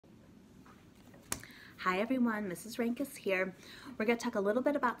Hi everyone, Mrs. Rankus here. We're going to talk a little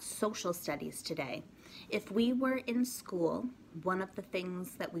bit about social studies today. If we were in school, one of the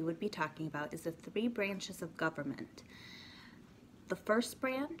things that we would be talking about is the three branches of government. The first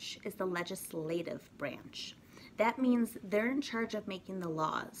branch is the legislative branch. That means they're in charge of making the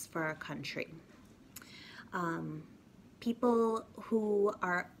laws for our country. People who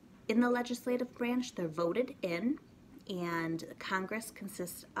are in the legislative branch, they're voted in, and Congress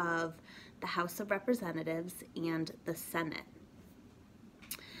consists of the House of Representatives and the Senate.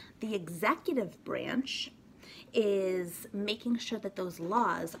 The executive branch is making sure that those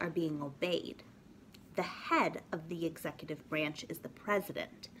laws are being obeyed. The head of the executive branch is the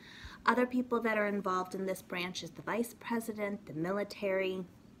president. Other people that are involved in this branch is the vice president, the military,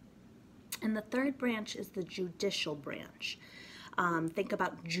 and the third branch is the judicial branch. Think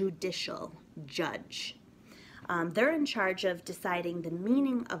about judicial, judge. They're in charge of deciding the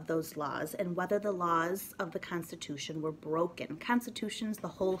meaning of those laws and whether the laws of the Constitution were broken. Constitution's the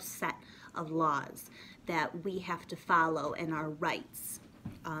whole set of laws that we have to follow and our rights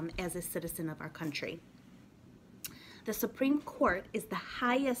as a citizen of our country. The Supreme Court is the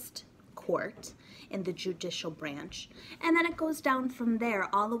highest court in the judicial branch, and then it goes down from there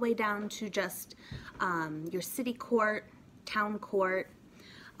all the way down to just your city court, town court.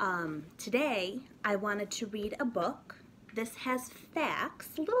 Today I wanted to read a book. This has facts,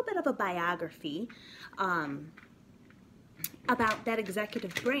 a little bit of a biography about that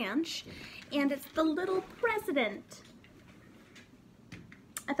executive branch, and it's The Little President.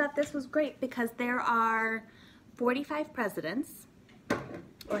 I thought this was great because there are 45 presidents,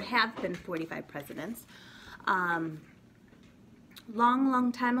 or have been 45 presidents. Long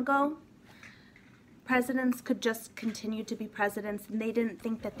time ago, presidents could just continue to be presidents, and they didn't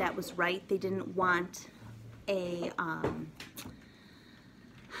think that that was right. They didn't want a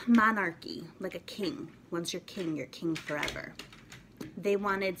monarchy, like a king. Once you're king forever. They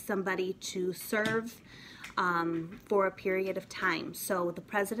wanted somebody to serve for a period of time. So the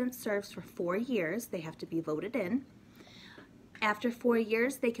president serves for 4 years. They have to be voted in. After 4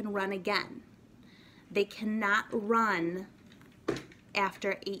 years, they can run again. They cannot run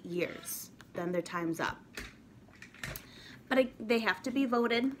after 8 years. Then their time's up. But they have to be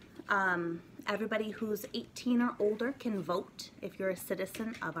voted. Everybody who's 18 or older can vote if you're a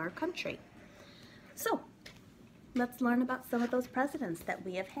citizen of our country. So, let's learn about some of those presidents that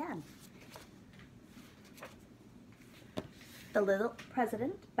we have had. The Little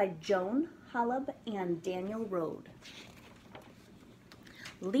President by Joan, Holub, and Daniel Rode.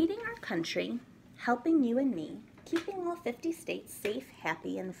 Leading our country, helping you and me, keeping all 50 states safe,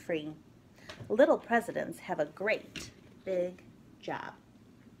 happy, and free. Little presidents have a great big job.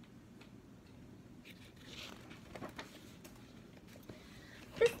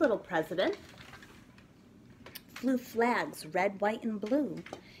 This little president flew flags red, white, and blue.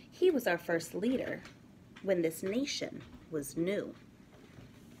 He was our first leader when this nation was new.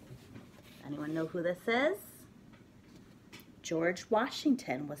 Anyone know who this is? George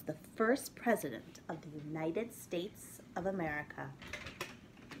Washington was the first president of the United States of America.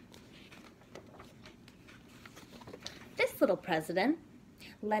 This little president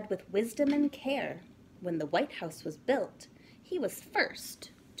led with wisdom and care. When the White House was built, he was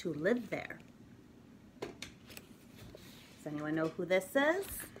first to live there. Does anyone know who this is?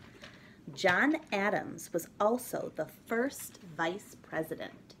 John Adams was also the first vice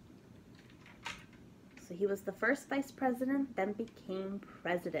president. So he was the first vice president, then became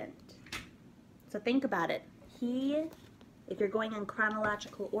president. So think about it. If you're going in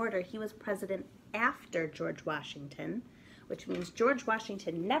chronological order, he was president after George Washington, which means George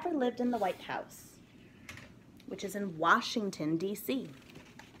Washington never lived in the White House, which is in Washington, D.C.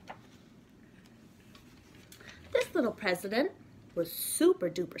 This little president was super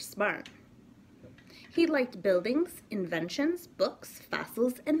duper smart. He liked buildings, inventions, books,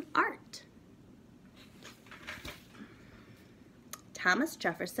 fossils, and art. Thomas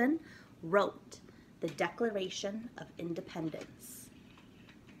Jefferson wrote the Declaration of Independence.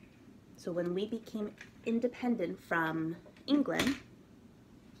 So when we became independent from England,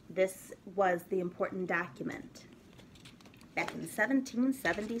 this was the important document back in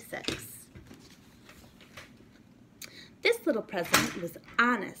 1776. This little president was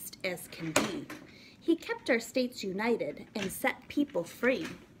honest as can be. He kept our states united and set people free.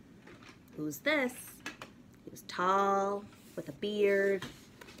 Who's this? He was tall, with a beard.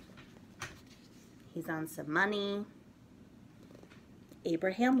 He's on some money.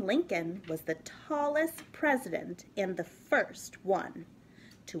 Abraham Lincoln was the tallest president and the first one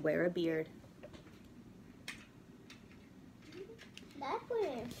to wear a beard. That's pretty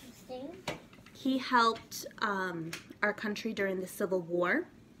interesting. He helped our country during the Civil War,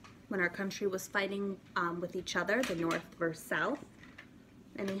 when our country was fighting with each other, the North versus South.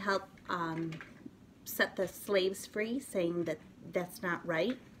 And he helped set the slaves free, saying that that's not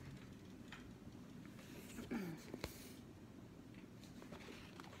right.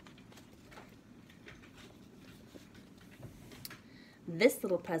 This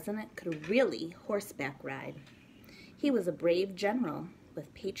little president could really horseback ride. He was a brave general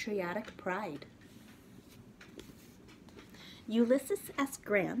with patriotic pride. Ulysses S.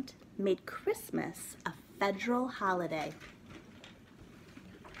 Grant made Christmas a federal holiday.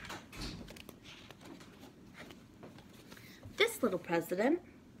 This little president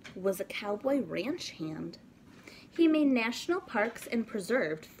was a cowboy ranch hand. He made national parks and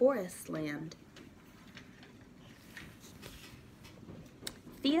preserved forest land.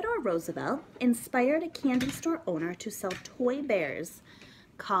 Theodore Roosevelt inspired a candy store owner to sell toy bears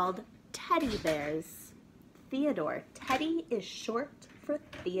called teddy bears. Theodore. Teddy is short for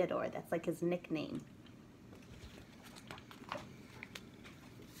Theodore. That's like his nickname.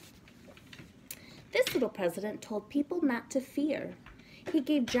 This little president told people not to fear. He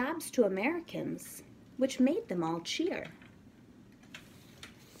gave jobs to Americans, which made them all cheer.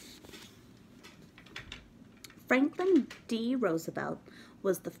 Franklin D. Roosevelt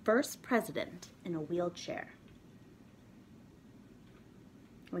was the first president in a wheelchair.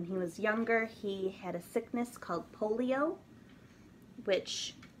 When he was younger, he had a sickness called polio,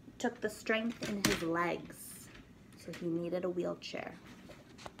 which took the strength in his legs, so he needed a wheelchair.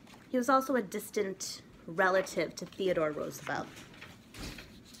 He was also a distant relative to Theodore Roosevelt.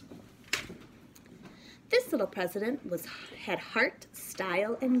 This little president had heart,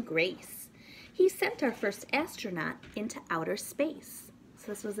 style, and grace. He sent our first astronaut into outer space. So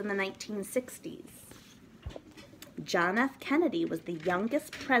this was in the 1960s. John F. Kennedy was the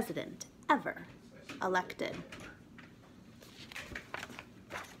youngest president ever elected.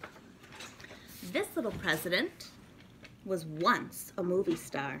 This little president was once a movie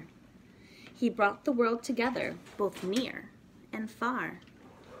star. He brought the world together, both near and far.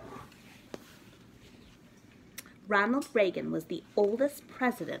 Ronald Reagan was the oldest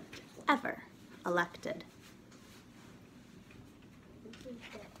president ever elected.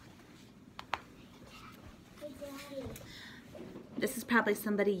 This is probably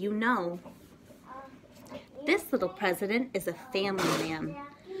somebody you know. This little president is a family man.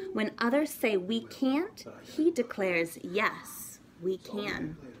 When others say we can't, he declares, yes, we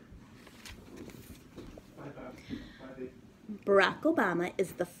can. Barack Obama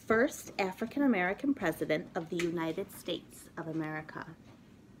is the first African American president of the United States of America.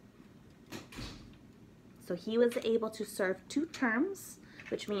 So he was able to serve 2 terms,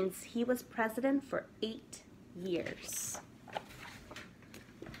 which means he was president for 8 years.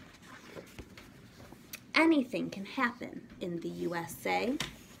 Anything can happen in the USA.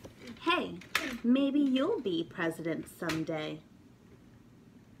 Hey, maybe you'll be president someday.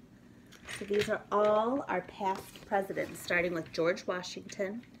 So these are all our past presidents, starting with George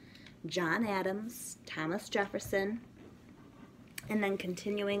Washington, John Adams, Thomas Jefferson, and then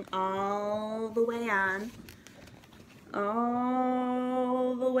continuing all the way on,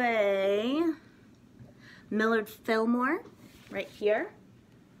 all the way. Millard Fillmore, right here.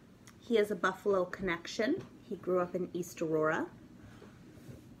 He has a Buffalo connection. He grew up in East Aurora.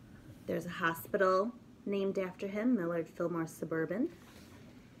 There's a hospital named after him, Millard Fillmore Suburban.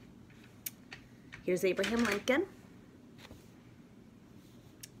 Here's Abraham Lincoln.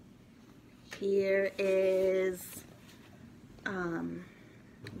 Here is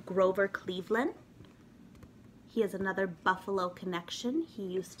Grover Cleveland. He has another Buffalo connection. He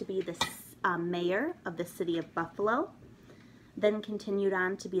used to be the mayor of the city of Buffalo, then continued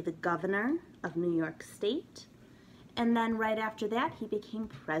on to be the governor of New York State, and then right after that he became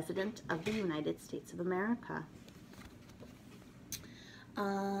president of the United States of America.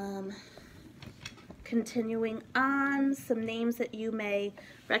 Continuing on, some names that you may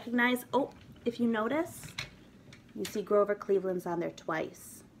recognize. Oh, if you notice, you see Grover Cleveland's on there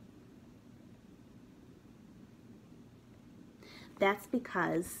twice. That's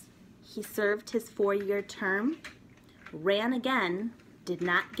because he served his 4-year term, ran again, did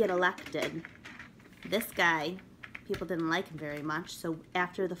not get elected. This guy, people didn't like him very much, so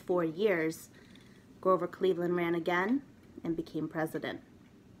after the 4 years, Grover Cleveland ran again and became president.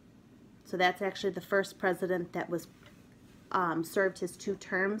 So that's actually the first president that was served his 2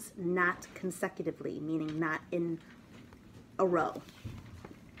 terms not consecutively, meaning not in a row.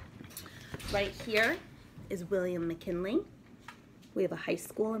 Right here is William McKinley. We have a high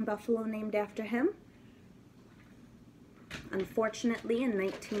school in Buffalo named after him. Unfortunately, in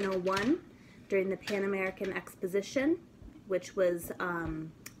 1901, during the Pan American Exposition, which was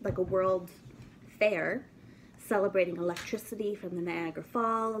like a world fair celebrating electricity from the Niagara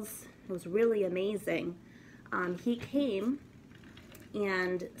Falls. It was really amazing. He came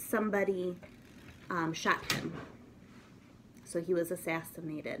and somebody shot him. So he was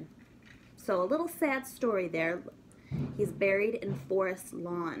assassinated. So a little sad story there. He's buried in Forest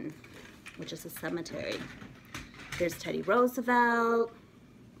Lawn, which is a cemetery. There's Teddy Roosevelt,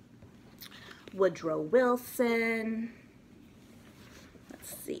 Woodrow Wilson,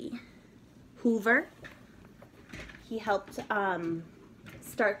 let's see, Hoover. He helped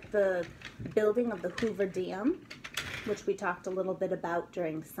start the building of the Hoover Dam, which we talked a little bit about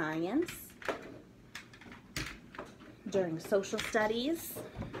during science, during social studies.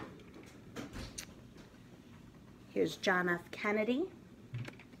 Here's John F. Kennedy.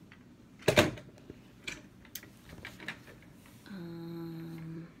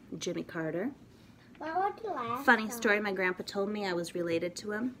 Jimmy Carter. What about the last Funny guy? story, my grandpa told me I was related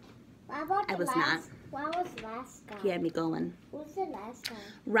to him. What about the I was last, not. What was the last guy? He had me going. Who's the last guy?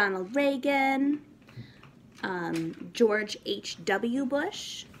 Ronald Reagan, George H.W.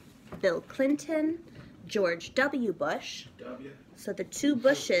 Bush, Bill Clinton, George W. Bush. So the two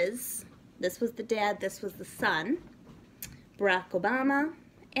Bushes, this was the dad, this was the son, Barack Obama,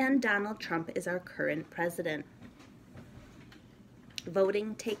 and Donald Trump is our current president.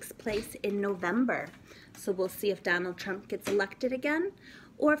 Voting takes place in November, so we'll see if Donald Trump gets elected again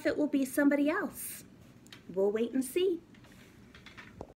or if it will be somebody else. We'll wait and see.